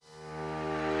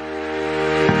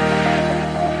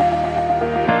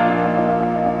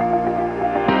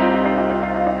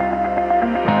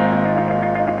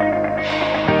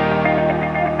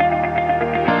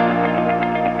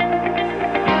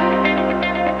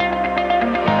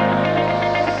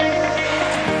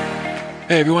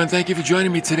Hey everyone, thank you for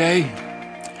joining me today.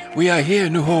 We are here,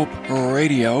 New Hope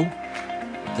Radio.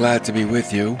 Glad to be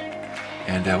with you.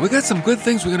 And we got some good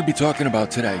things we're going to be talking about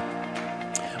today.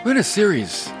 We're in a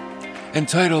series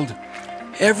entitled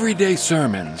Everyday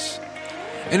Sermons.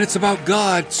 And it's about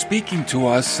God speaking to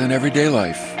us in everyday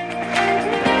life.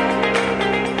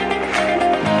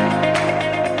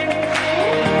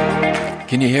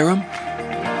 Can you hear him?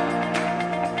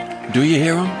 Do you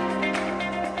hear him?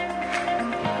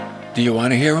 Do you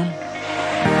want to hear him?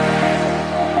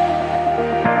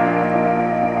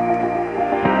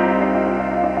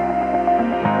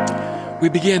 We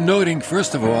began noting,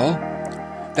 first of all,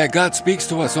 that God speaks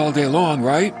to us all day long,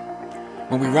 right?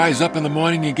 When we rise up in the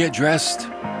morning and get dressed,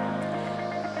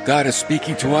 God is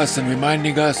speaking to us and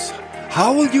reminding us,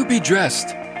 how will you be dressed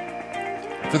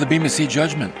for the Bema Seat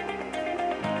judgment?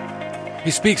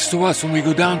 He speaks to us when we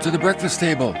go down to the breakfast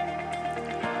table.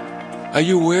 Are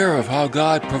you aware of how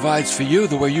God provides for you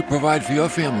the way you provide for your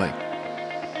family?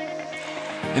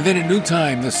 And then at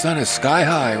noontime, the sun is sky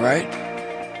high, right?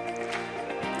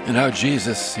 And how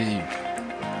Jesus, He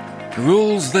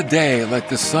rules the day like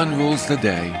the sun rules the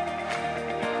day.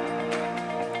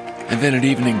 And then at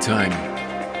evening time,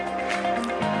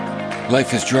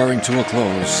 life is drawing to a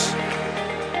close.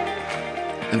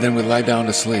 And then we lie down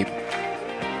to sleep.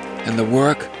 And the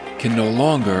work can no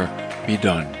longer be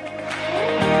done.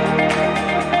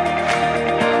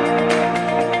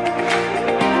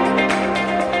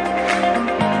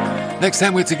 Next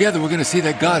time we're together, we're going to see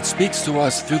that God speaks to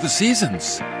us through the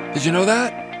seasons. Did you know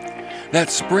that? That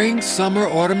spring, summer,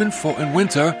 autumn, and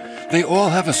winter, they all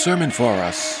have a sermon for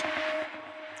us.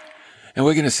 And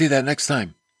we're going to see that next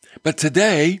time. But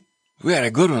today, we had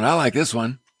a good one. I like this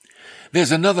one.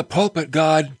 There's another pulpit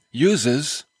God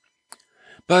uses,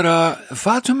 but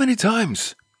far too many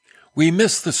times we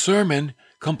miss the sermon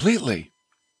completely.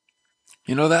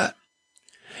 You know that?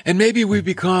 And maybe we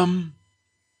become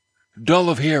dull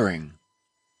of hearing.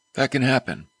 That can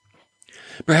happen.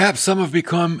 Perhaps some have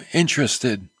become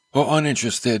interested or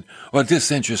uninterested or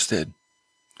disinterested.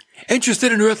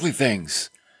 Interested in earthly things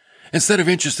instead of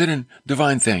interested in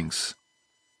divine things.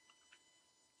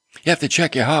 You have to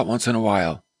check your heart once in a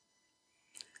while.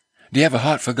 Do you have a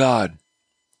heart for God?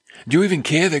 Do you even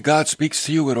care that God speaks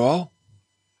to you at all?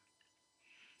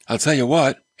 I'll tell you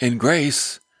what, in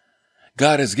grace,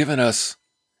 God has given us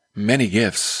many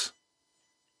gifts.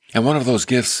 And one of those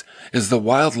gifts is the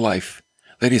wildlife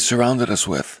that He surrounded us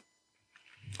with.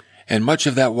 And much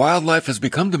of that wildlife has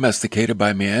become domesticated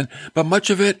by man, but much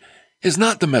of it is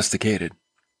not domesticated.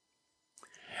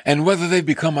 And whether they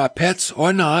become our pets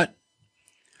or not,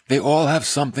 they all have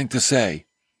something to say.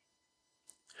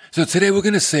 So today we're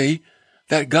going to see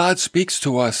that God speaks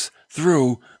to us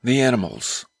through the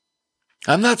animals.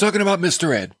 I'm not talking about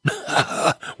Mr. Ed,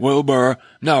 Wilbur,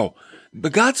 no.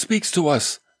 But God speaks to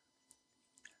us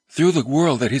through the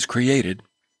world that He's created,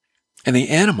 and the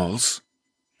animals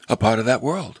are part of that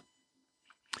world.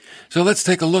 So let's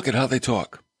take a look at how they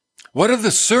talk. What are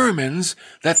the sermons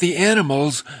that the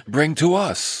animals bring to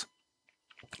us?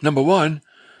 Number one,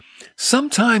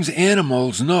 sometimes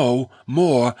animals know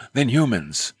more than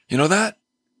humans. You know that?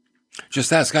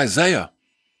 Just ask Isaiah.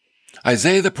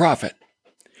 Isaiah the prophet.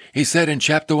 He said in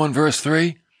chapter 1, verse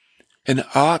 3, an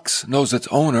ox knows its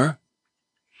owner,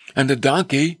 and a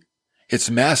donkey its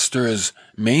master's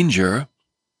manger,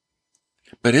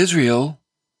 but Israel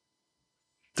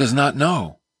does not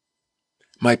know.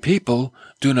 My people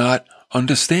do not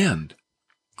understand.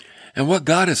 And what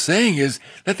God is saying is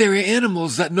that there are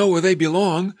animals that know where they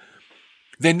belong.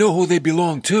 They know who they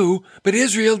belong to, but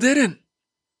Israel didn't.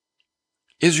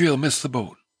 Israel missed the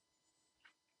boat.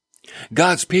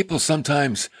 God's people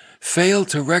sometimes fail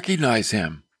to recognize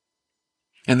Him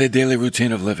in their daily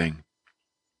routine of living.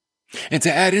 And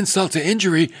to add insult to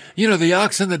injury, the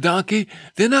ox and the donkey,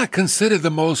 they're not considered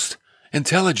the most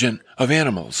intelligent of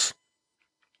animals.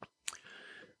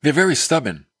 They're very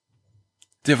stubborn,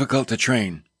 difficult to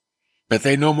train, but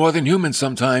they know more than humans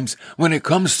sometimes when it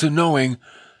comes to knowing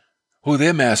who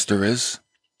their master is,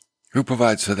 who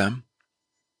provides for them.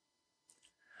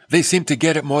 They seem to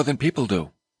get it more than people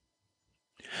do.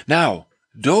 Now,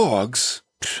 dogs,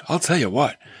 I'll tell you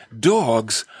what,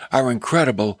 dogs are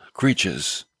incredible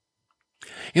creatures.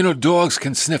 Dogs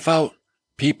can sniff out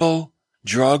people,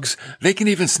 drugs. They can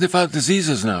even sniff out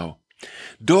diseases now.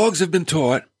 Dogs have been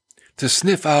taught to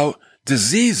sniff out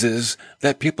diseases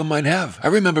that people might have. I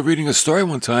remember reading a story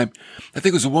one time. I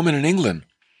think it was a woman in England.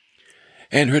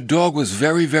 And her dog was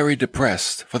very, very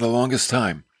depressed for the longest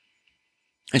time.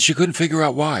 And she couldn't figure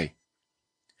out why.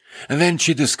 And then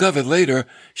she discovered later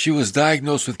she was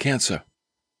diagnosed with cancer.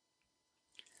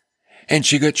 And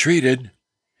she got treated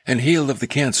and healed of the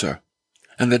cancer.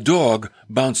 And the dog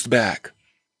bounced back.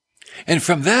 And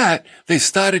from that, they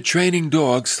started training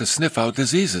dogs to sniff out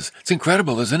diseases. It's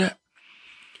incredible, isn't it?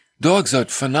 Dogs are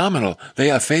phenomenal.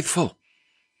 They are faithful.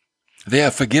 They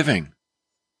are forgiving.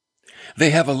 They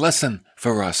have a lesson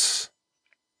for us.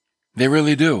 They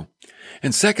really do.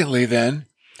 And secondly, then,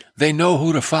 they know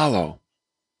who to follow.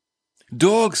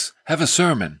 Dogs have a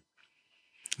sermon.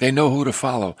 They know who to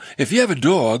follow. If you have a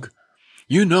dog,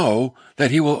 you know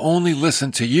that he will only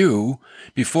listen to you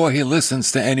before he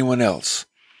listens to anyone else.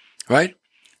 Right?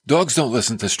 Dogs don't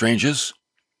listen to strangers,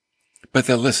 but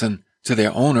they'll listen to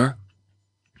their owner.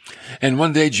 And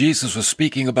one day Jesus was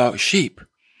speaking about sheep.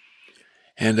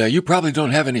 And you probably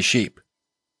don't have any sheep,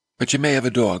 but you may have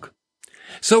a dog.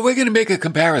 So we're going to make a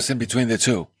comparison between the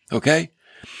two, okay?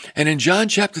 And in John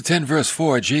chapter 10, verse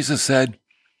 4, Jesus said,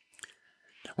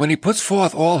 when he puts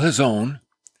forth all his own,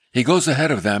 he goes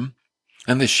ahead of them,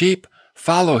 and the sheep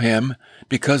follow him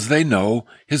because they know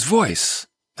his voice.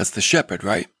 That's the shepherd,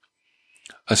 right?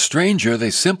 A stranger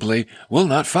they simply will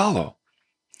not follow,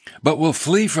 but will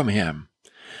flee from him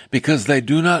because they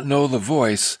do not know the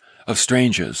voice of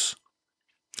strangers.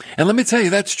 And let me tell you,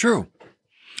 that's true.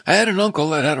 I had an uncle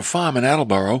that had a farm in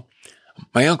Attleboro,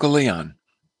 my Uncle Leon.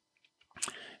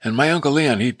 And my Uncle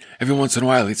Leon, every once in a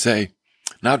while, he'd say,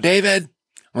 now, David,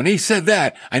 when he said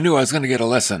that, I knew I was going to get a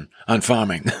lesson on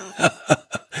farming.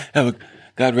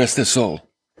 God rest his soul.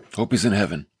 Hope he's in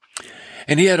heaven.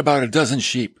 And he had about a dozen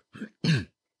sheep.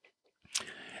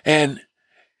 And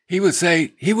he would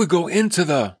say, he would go into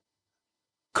the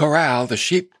corral, the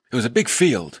sheep. It was a big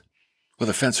field with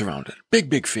a fence around it.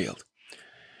 Big field.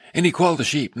 And he called the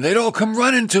sheep, and they'd all come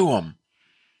running to him.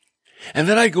 And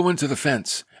then I'd go into the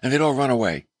fence, and they'd all run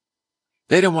away.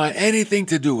 They didn't want anything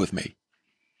to do with me.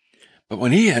 But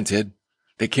when he entered,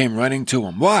 they came running to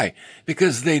him. Why?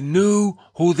 Because they knew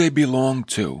who they belonged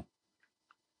to.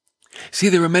 See,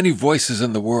 there are many voices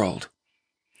in the world,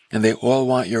 and they all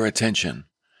want your attention.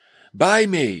 Buy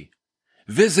me,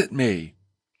 visit me,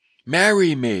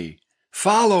 marry me,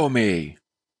 follow me.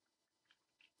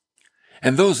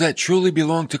 And those that truly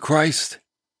belong to Christ,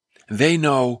 they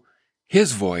know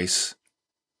his voice,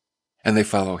 and they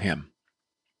follow him.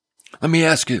 Let me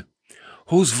ask you,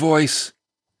 whose voice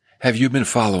have you been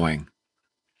following?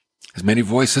 There's many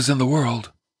voices in the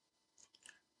world.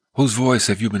 Whose voice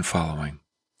have you been following?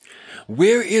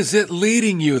 Where is it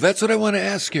leading you? That's what I want to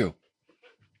ask you.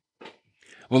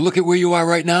 Well, look at where you are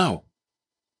right now.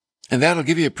 And that'll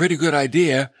give you a pretty good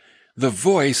idea, the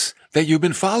voice that you've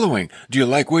been following. Do you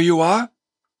like where you are?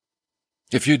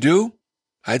 If you do,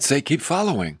 I'd say keep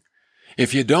following.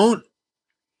 If you don't,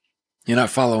 you're not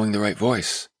following the right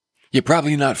voice. You're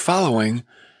probably not following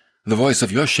the voice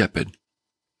of your shepherd,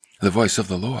 the voice of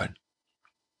the Lord.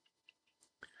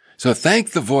 So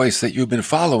thank the voice that you've been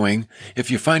following if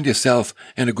you find yourself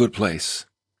in a good place.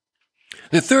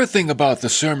 The third thing about the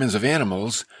sermons of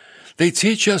animals, they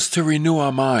teach us to renew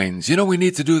our minds. You know, we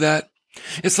need to do that.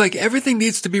 It's like everything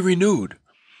needs to be renewed,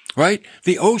 right?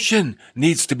 The ocean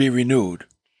needs to be renewed.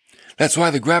 That's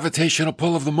why the gravitational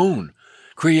pull of the moon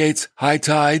creates high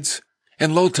tides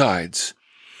and low tides.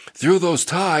 Through those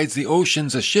tides, the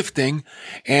oceans are shifting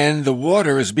and the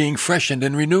water is being freshened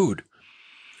and renewed.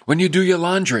 When you do your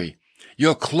laundry,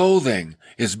 your clothing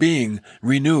is being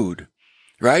renewed,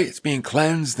 right? It's being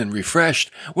cleansed and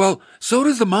refreshed. Well, so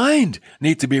does the mind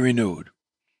need to be renewed.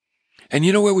 And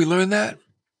you know where we learn that?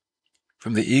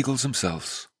 From the eagles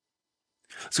themselves.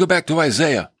 Let's go back to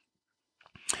Isaiah.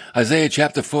 Isaiah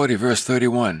chapter 40, verse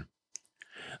 31.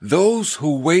 Those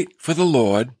who wait for the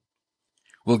Lord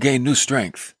will gain new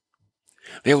strength.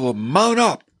 They will mount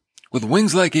up with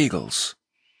wings like eagles.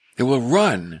 They will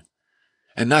run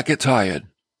and not get tired.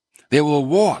 They will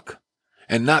walk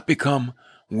and not become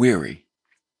weary.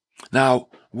 Now,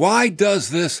 why does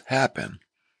this happen?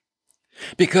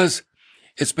 Because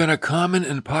it's been a common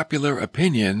and popular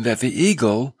opinion that the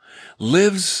eagle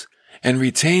lives and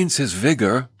retains his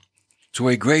vigor to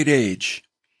a great age,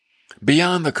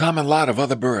 beyond the common lot of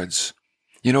other birds.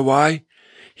 You know why?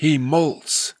 He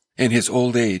molts in his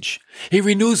old age. He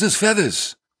renews his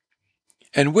feathers,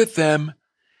 and with them,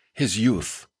 his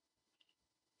youth.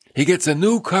 He gets a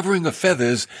new covering of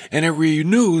feathers, and it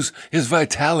renews his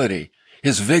vitality,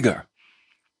 his vigor.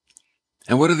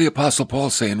 And what did the Apostle Paul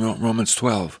say in Romans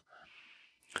 12?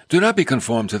 Do not be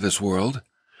conformed to this world,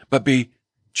 but be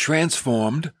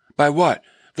transformed by what?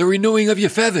 The renewing of your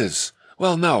feathers.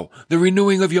 Well, no, the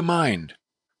renewing of your mind,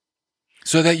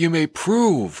 so that you may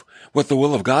prove what the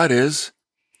will of God is,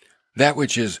 that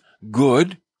which is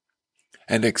good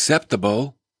and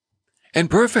acceptable and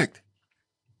perfect.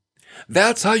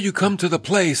 That's how you come to the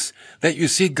place that you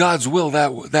see God's will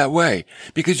that way,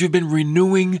 because you've been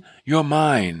renewing your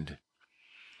mind.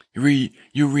 You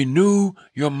renew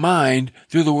your mind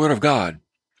through the Word of God.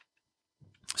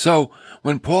 So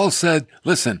when Paul said,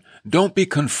 listen, don't be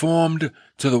conformed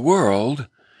to the world,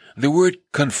 the word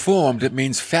conformed, it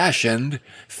means fashioned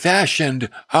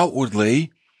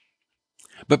outwardly,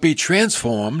 but be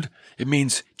transformed, it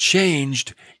means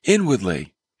changed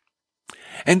inwardly.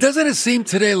 And doesn't it seem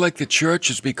today like the church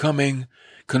is becoming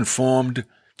conformed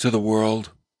to the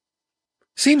world?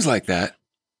 Seems like that.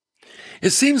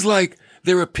 It seems like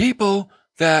there are people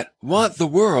that want the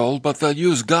world, but they'll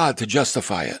use God to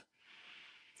justify it.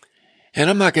 And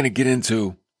I'm not going to get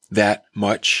into that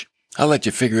much. I'll let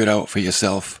you figure it out for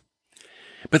yourself.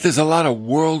 But there's a lot of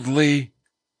worldly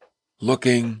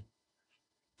looking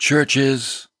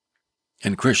churches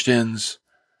and Christians,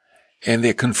 and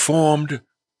they're conformed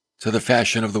to the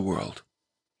fashion of the world.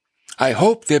 I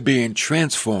hope they're being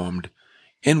transformed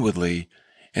inwardly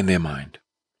in their mind.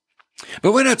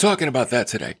 But we're not talking about that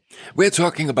today. We're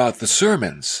talking about the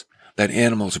sermons that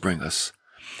animals bring us.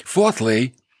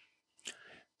 Fourthly,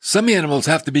 some animals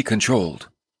have to be controlled.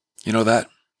 You know that?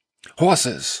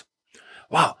 Horses.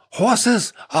 Wow,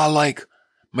 horses are like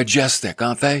majestic,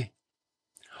 aren't they?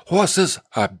 Horses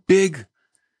are big,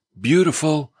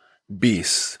 beautiful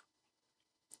beasts,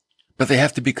 but they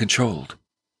have to be controlled.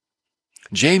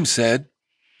 James said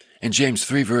in James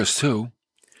 3 verse 2,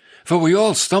 "For we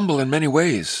all stumble in many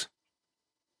ways.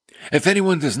 If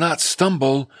anyone does not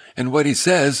stumble in what he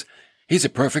says, he's a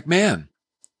perfect man,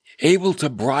 able to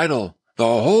bridle the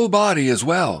whole body as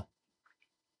well."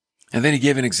 And then he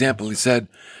gave an example. He said,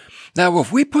 "Now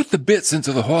if we put the bits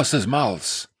into the horses'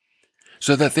 mouths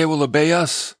so that they will obey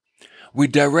us, we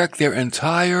direct their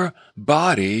entire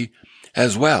body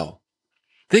as well."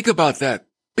 Think about that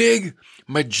big,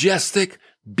 majestic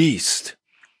beast.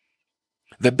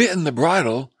 The bit in the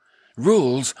bridle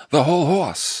rules the whole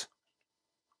horse.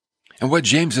 And what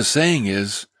James is saying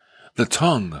is the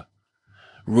tongue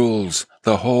rules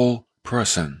the whole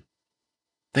person.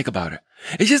 Think about it.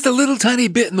 It's just a little tiny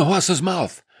bit in the horse's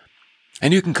mouth,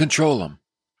 and you can control him.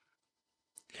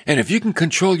 And if you can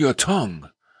control your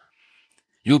tongue,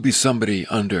 you'll be somebody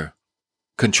under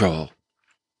control.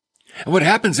 And what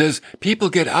happens is people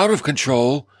get out of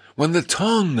control when the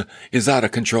tongue is out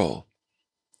of control.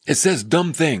 It says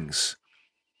dumb things,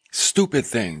 stupid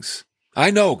things.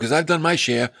 I know, because I've done my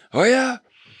share. Oh yeah,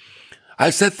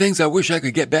 I've said things I wish I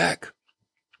could get back.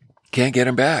 Can't get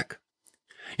them back.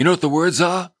 You know what the words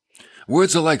are?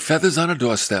 Words are like feathers on a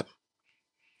doorstep.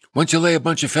 Once you lay a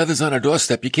bunch of feathers on a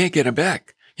doorstep, you can't get them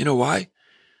back. You know why?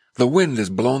 The wind has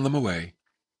blown them away.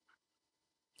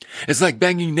 It's like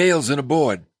banging nails in a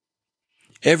board.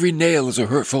 Every nail is a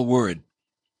hurtful word.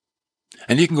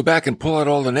 And you can go back and pull out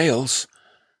all the nails,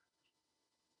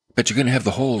 but you're going to have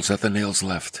the holes that the nails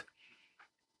left.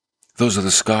 Those are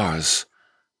the scars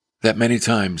that many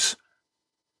times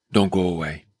don't go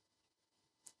away.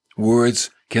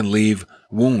 Words can leave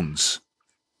wounds,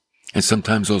 and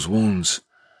sometimes those wounds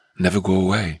never go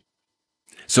away.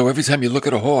 So every time you look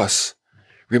at a horse,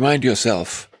 remind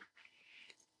yourself,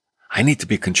 I need to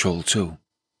be controlled too.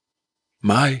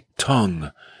 My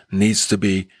tongue needs to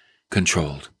be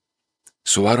controlled,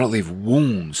 so I don't leave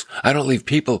wounds. I don't leave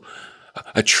people,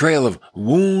 a trail of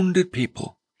wounded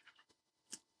people.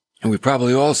 And we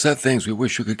probably all said things we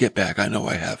wish we could get back. I know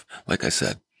I have, like I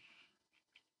said.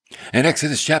 In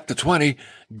Exodus chapter 20,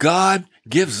 God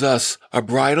gives us a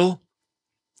bridle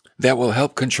that will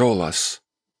help control us.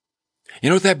 You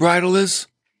know what that bridle is?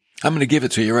 I'm going to give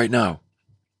it to you right now.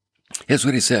 Here's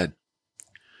what he said.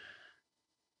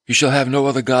 You shall have no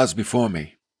other gods before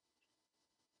me.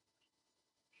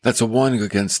 That's a warning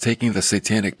against taking the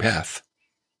satanic path.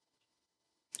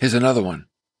 Here's another one.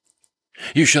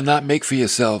 You shall not make for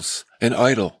yourselves an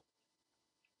idol.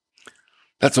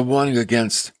 That's a warning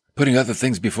against putting other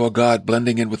things before God,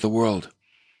 blending in with the world.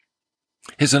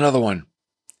 Here's another one.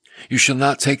 You shall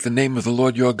not take the name of the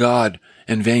Lord your God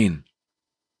in vain.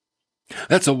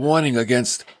 That's a warning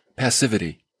against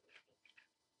passivity.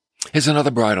 Here's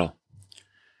another bridle.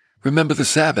 Remember the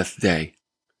Sabbath day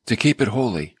to keep it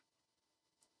holy.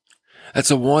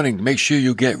 That's a warning. Make sure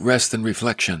you get rest and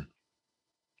reflection.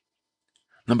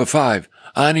 Number 5,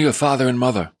 honor your father and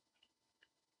mother.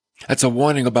 That's a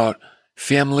warning about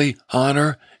family,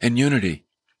 honor, and unity.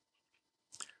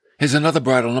 Here's another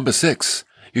bridle, number 6,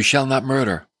 you shall not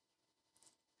murder.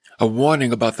 A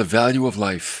warning about the value of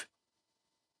life.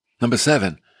 Number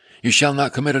 7, you shall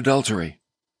not commit adultery.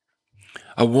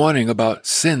 A warning about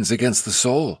sins against the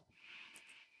soul.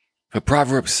 For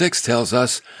Proverbs 6 tells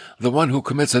us, the one who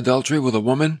commits adultery with a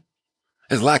woman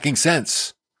is lacking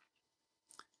sense.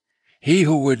 He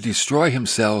who would destroy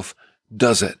himself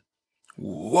does it.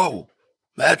 Whoa,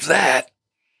 that's that.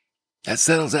 That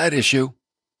settles that issue.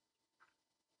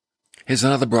 Here's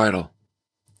another bridle.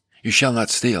 You shall not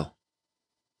steal.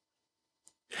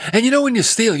 And when you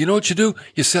steal, you know what you do?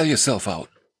 You sell yourself out.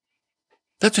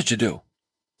 That's what you do.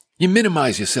 You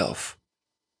minimize yourself,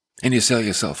 and you sell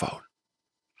yourself out.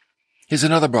 Here's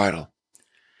another bridle.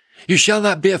 You shall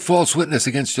not bear false witness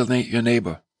against your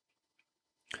neighbor.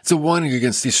 It's a warning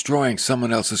against destroying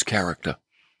someone else's character.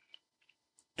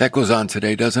 That goes on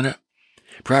today, doesn't it?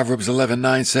 Proverbs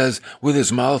 11:9 says, with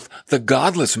his mouth, the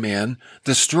godless man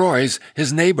destroys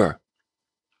his neighbor.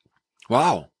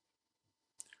 Wow.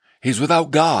 He's without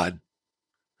God,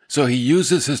 so he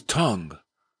uses his tongue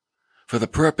for the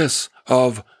purpose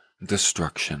of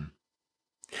destruction.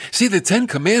 See, the 10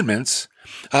 Commandments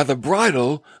are the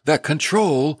bridle that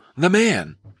control the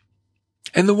man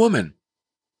and the woman.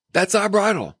 That's our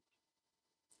bridle.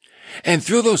 And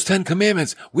through those 10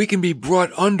 Commandments, we can be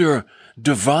brought under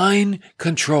divine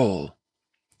control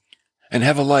and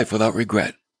have a life without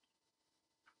regret.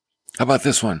 How about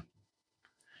this one?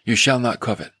 You shall not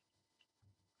covet.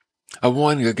 A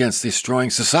warning against destroying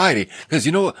society. Because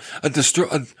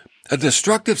a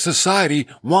destructive society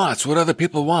wants what other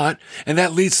people want, and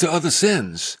that leads to other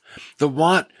sins. The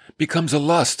want becomes a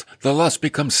lust. The lust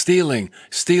becomes stealing.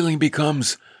 Stealing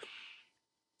becomes,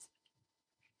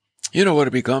 you know what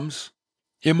it becomes?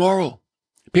 Immoral.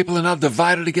 People are now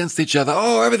divided against each other.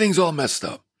 Oh, everything's all messed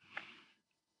up.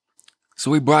 So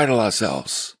we bridle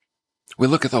ourselves. We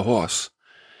look at the horse.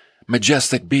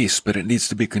 Majestic beast, but it needs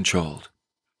to be controlled.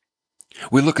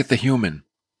 We look at the human,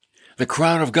 the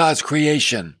crown of God's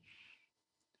creation,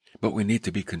 but we need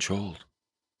to be controlled.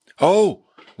 Oh,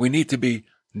 we need to be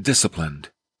disciplined.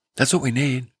 That's what we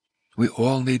need. We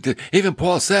all need to. Even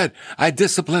Paul said, I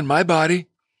discipline my body.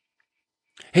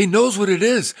 He knows what it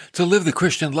is to live the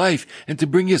Christian life and to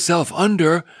bring yourself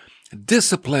under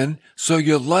discipline so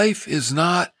your life is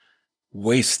not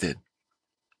wasted.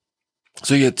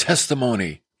 So your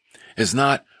testimony is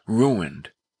not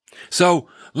ruined. So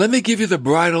let me give you the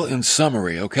bridle in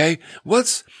summary, okay?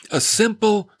 What's a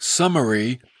simple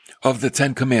summary of the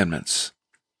 10 Commandments?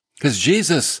 Because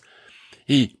Jesus,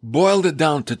 he boiled it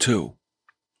down to 2.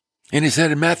 And he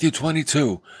said in Matthew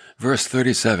 22, verse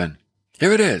 37,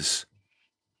 here it is.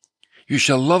 You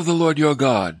shall love the Lord your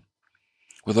God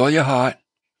with all your heart,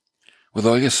 with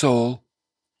all your soul,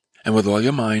 and with all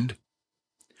your mind.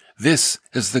 This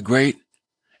is the great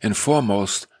and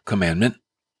foremost commandment.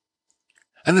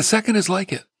 And the second is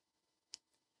like it.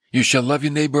 You shall love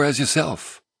your neighbor as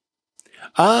yourself.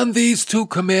 On these 2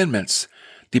 commandments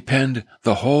depend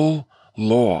the whole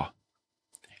law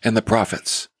and the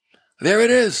prophets. There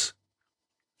it is.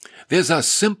 There's a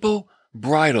simple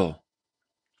bridle.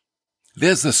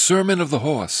 There's the sermon of the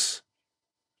horse.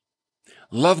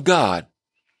 Love God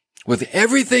with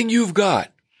everything you've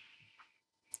got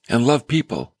and love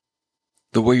people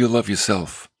the way you love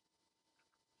yourself.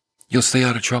 You'll stay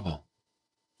out of trouble.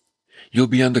 You'll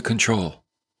be under control.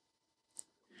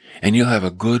 And you'll have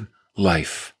a good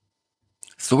life.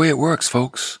 It's the way it works,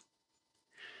 folks.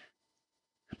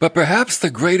 But perhaps the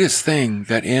greatest thing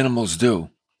that animals do,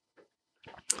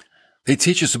 they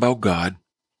teach us about God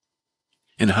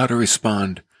and how to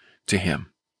respond to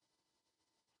Him.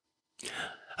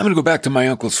 I'm going to go back to my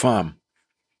uncle's farm,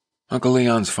 Uncle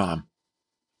Leon's farm.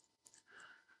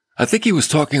 I think he was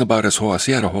talking about his horse.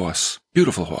 He had a horse,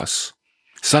 beautiful horse.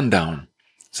 Sundown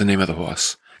is the name of the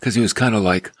horse, because he was kind of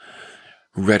like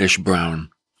reddish brown.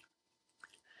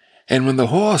 And when the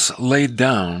horse laid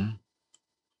down,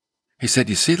 he said,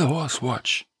 you see the horse?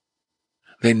 Watch.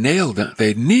 They kneel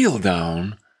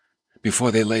down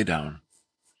before they lay down.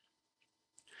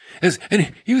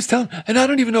 And he was telling, and I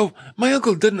don't even know, my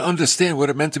uncle didn't understand what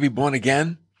it meant to be born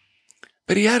again,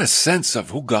 but he had a sense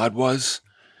of who God was.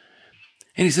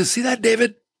 And he says, see that,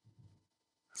 David?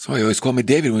 So he always called me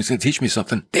David when he's going to teach me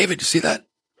something. David, you see that?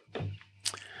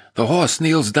 The horse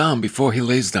kneels down before he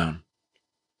lays down.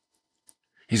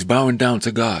 He's bowing down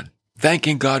to God,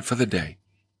 thanking God for the day.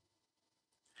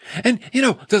 And,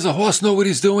 does a horse know what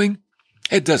he's doing?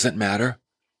 It doesn't matter.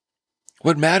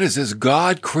 What matters is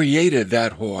God created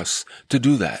that horse to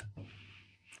do that.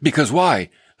 Because why?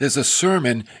 There's a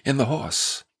sermon in the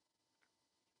horse.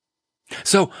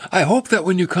 So I hope that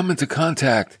when you come into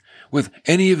contact with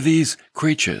any of these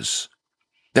creatures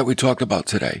that we talked about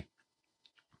today,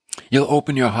 you'll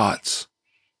open your hearts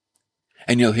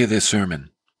and you'll hear their sermon.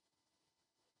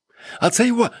 I'll tell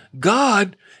you what,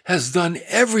 God has done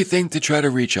everything to try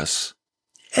to reach us.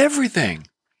 Everything.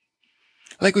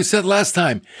 Like we said last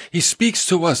time, he speaks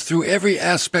to us through every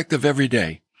aspect of every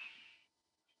day.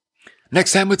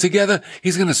 Next time we're together,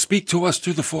 he's going to speak to us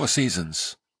through the 4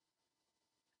 seasons.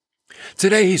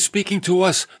 Today, he's speaking to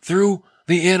us through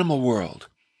the animal world.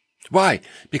 Why?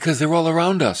 Because they're all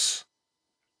around us.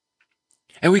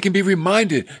 And we can be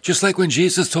reminded, just like when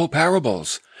Jesus told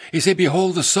parables. He said,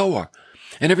 behold the sower.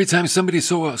 And every time somebody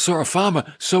saw a farmer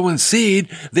sowing seed,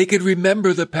 they could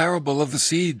remember the parable of the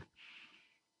seed.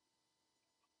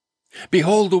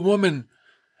 Behold a woman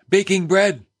baking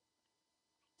bread.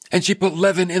 And she put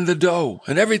leaven in the dough.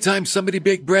 And every time somebody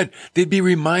baked bread, they'd be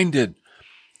reminded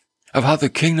of how the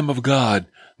kingdom of God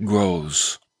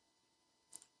grows.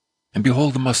 And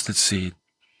behold the mustard seed.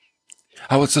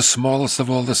 How it's the smallest of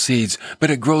all the seeds, but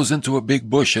it grows into a big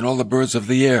bush and all the birds of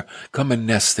the air come and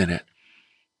nest in it.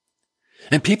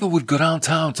 And people would go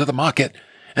downtown to the market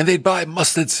and they'd buy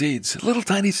mustard seeds, little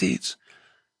tiny seeds.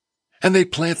 And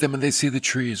they'd plant them and they'd see the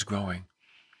trees growing.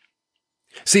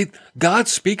 See, God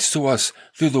speaks to us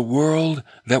through the world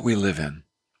that we live in.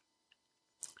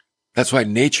 That's why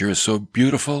nature is so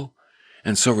beautiful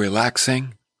and so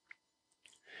relaxing.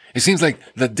 It seems like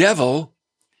the devil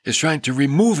is trying to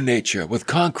remove nature with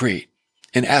concrete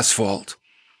and asphalt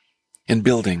and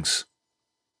buildings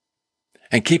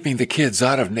and keeping the kids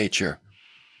out of nature,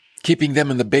 keeping them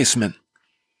in the basement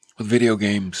with video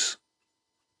games.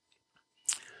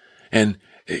 And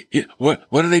what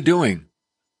are they doing?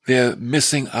 They're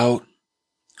missing out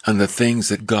on the things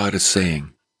that God is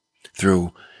saying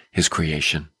through his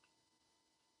creation.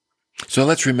 So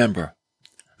let's remember,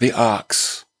 the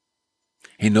ox,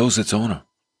 he knows its owner.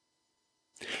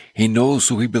 He knows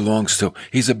who he belongs to.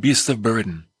 He's a beast of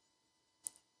burden.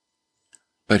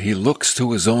 But he looks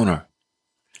to his owner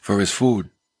for his food.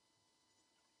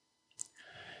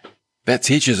 That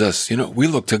teaches us, we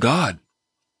look to God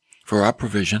for our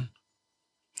provision.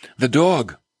 The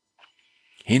dog,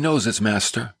 he knows its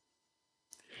master.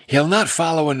 He'll not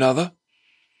follow another.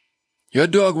 Your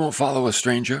dog won't follow a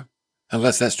stranger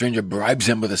unless that stranger bribes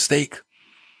him with a steak.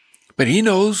 But he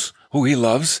knows who he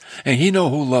loves, and he knows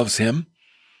who loves him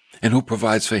and who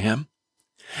provides for him.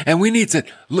 And we need to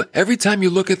look, every time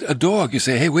you look at a dog, you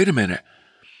say, hey, wait a minute.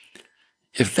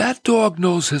 If that dog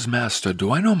knows his master,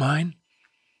 do I know mine?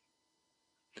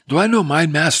 Do I know my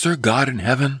master, God in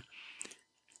heaven,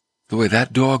 the way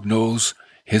that dog knows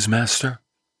his master?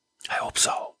 I hope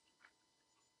so.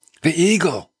 The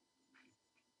eagle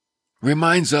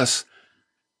reminds us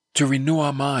to renew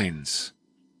our minds.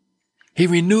 He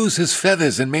renews his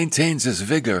feathers and maintains his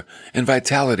vigor and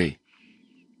vitality.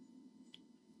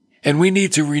 And we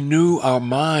need to renew our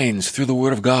minds through the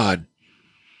Word of God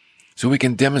so we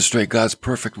can demonstrate God's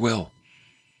perfect will,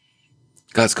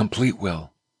 God's complete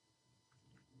will.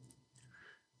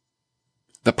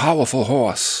 The powerful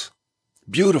horse,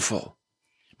 beautiful,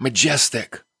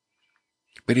 majestic,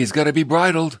 but he's got to be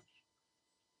bridled.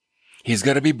 He's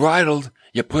got to be bridled.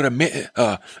 You put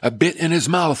a bit in his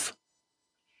mouth,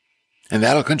 and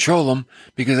that'll control him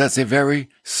because that's a very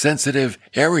sensitive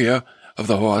area of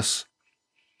the horse.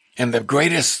 And the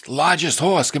greatest, largest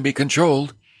horse can be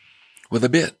controlled with a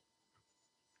bit.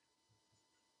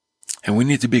 And we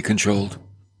need to be controlled.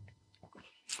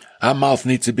 Our mouth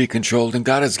needs to be controlled, and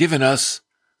God has given us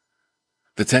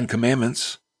the 10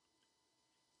 Commandments,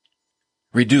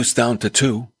 reduced down to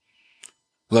 2.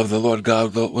 Love the Lord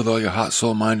God with all your heart,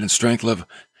 soul, mind, and strength. Love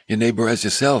your neighbor as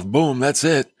yourself. Boom, that's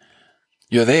it.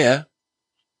 You're there.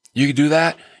 You can do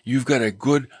that. You've got a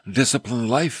good, disciplined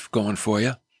life going for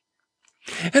you.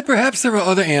 And perhaps there are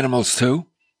other animals, too,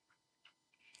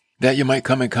 that you might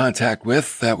come in contact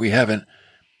with that we haven't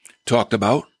talked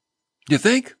about. You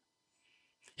think?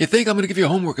 I'm going to give you a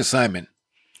homework assignment.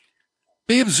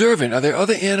 Be observant. Are there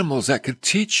other animals that could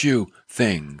teach you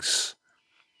things?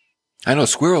 I know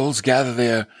squirrels gather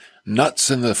their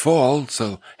nuts in the fall,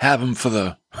 so have them for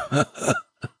the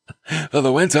for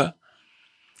the winter,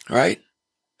 right?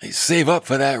 They save up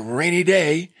for that rainy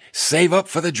day, save up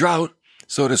for the drought,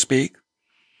 so to speak.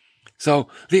 So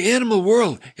the animal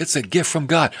world, it's a gift from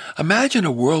God. Imagine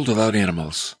a world without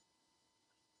animals.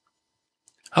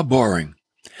 How boring.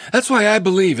 That's why I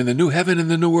believe in the new heaven and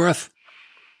the new earth.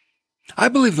 I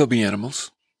believe there'll be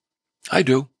animals. I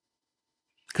do.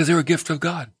 Because they're a gift of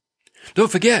God.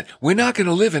 Don't forget, we're not going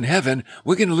to live in heaven.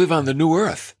 We're going to live on the new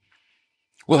earth.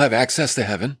 We'll have access to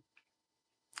heaven.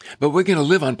 But we're going to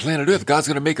live on planet Earth. God's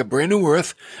going to make a brand new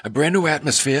earth, a brand new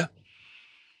atmosphere.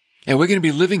 And we're going to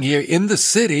be living here in the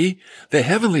city, the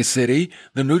heavenly city,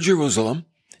 the New Jerusalem.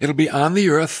 It'll be on the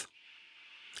earth.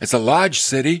 It's a large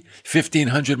city,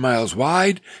 1,500 miles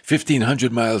wide,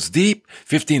 1,500 miles deep,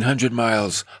 1,500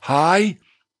 miles high,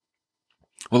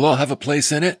 We'll all have a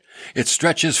place in it. It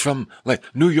stretches from like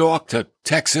New York to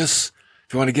Texas,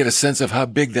 if you want to get a sense of how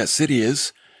big that city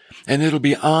is. And it'll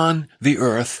be on the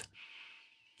earth,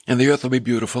 and the earth will be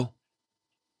beautiful.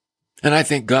 And I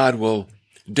think God will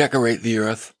decorate the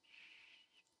earth,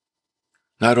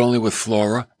 not only with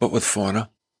flora, but with fauna.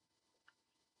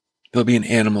 There'll be an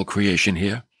animal creation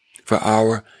here for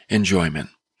our enjoyment.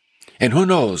 And who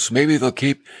knows, maybe they'll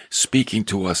keep speaking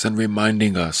to us and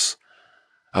reminding us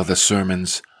of the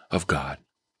sermons of God.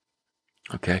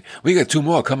 Okay, we got 2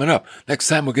 more coming up. Next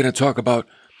time we're going to talk about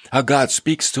how God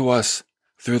speaks to us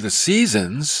through the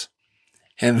seasons,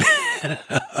 and then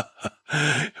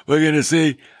we're going to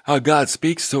see how God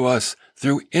speaks to us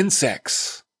through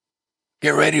insects.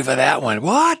 Get ready for that one.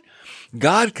 What?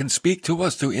 God can speak to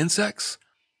us through insects?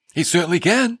 He certainly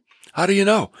can. How do you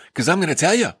know? Because I'm going to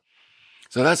tell you.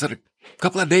 So that's a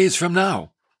couple of days from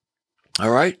now.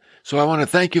 All right? So I want to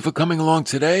thank you for coming along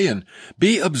today, and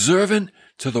be observant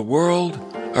to the world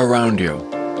around you.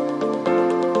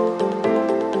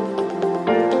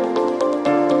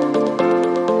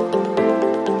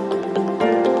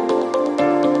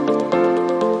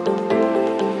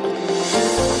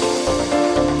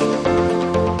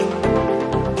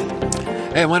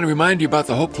 Hey, I want to remind you about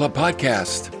the Hope Club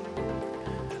podcast.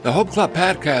 The Hope Club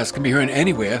podcast can be heard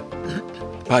anywhere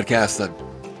podcasts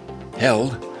are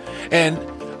held. And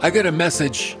I got a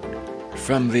message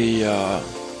from the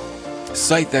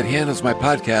site that handles my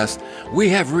podcast. We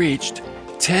have reached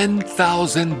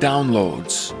 10,000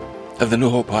 downloads of the New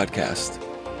Hope podcast.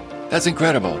 That's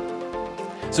incredible.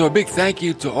 So a big thank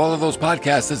you to all of those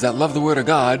podcasters that love the Word of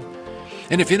God.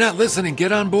 And if you're not listening,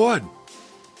 get on board.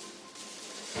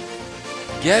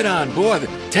 Get on board.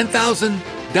 10,000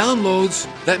 downloads.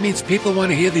 That means people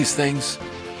want to hear these things,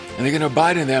 and they're going to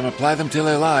abide in them, apply them to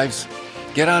their lives.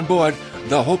 Get on board.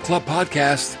 The Hope Club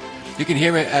podcast. You can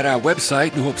hear it at our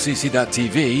website,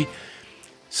 newhopecc.tv,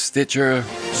 Stitcher,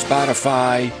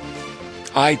 Spotify,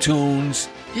 iTunes.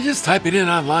 You just type it in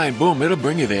online. Boom, it'll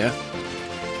bring you there.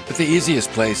 But the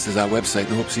easiest place is our website,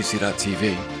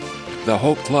 newhopecc.tv. The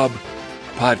Hope Club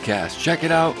podcast. Check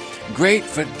it out. Great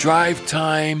for drive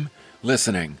time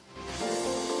listening.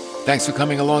 Thanks for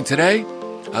coming along today.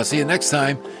 I'll see you next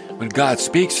time when God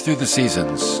speaks through the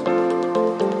seasons.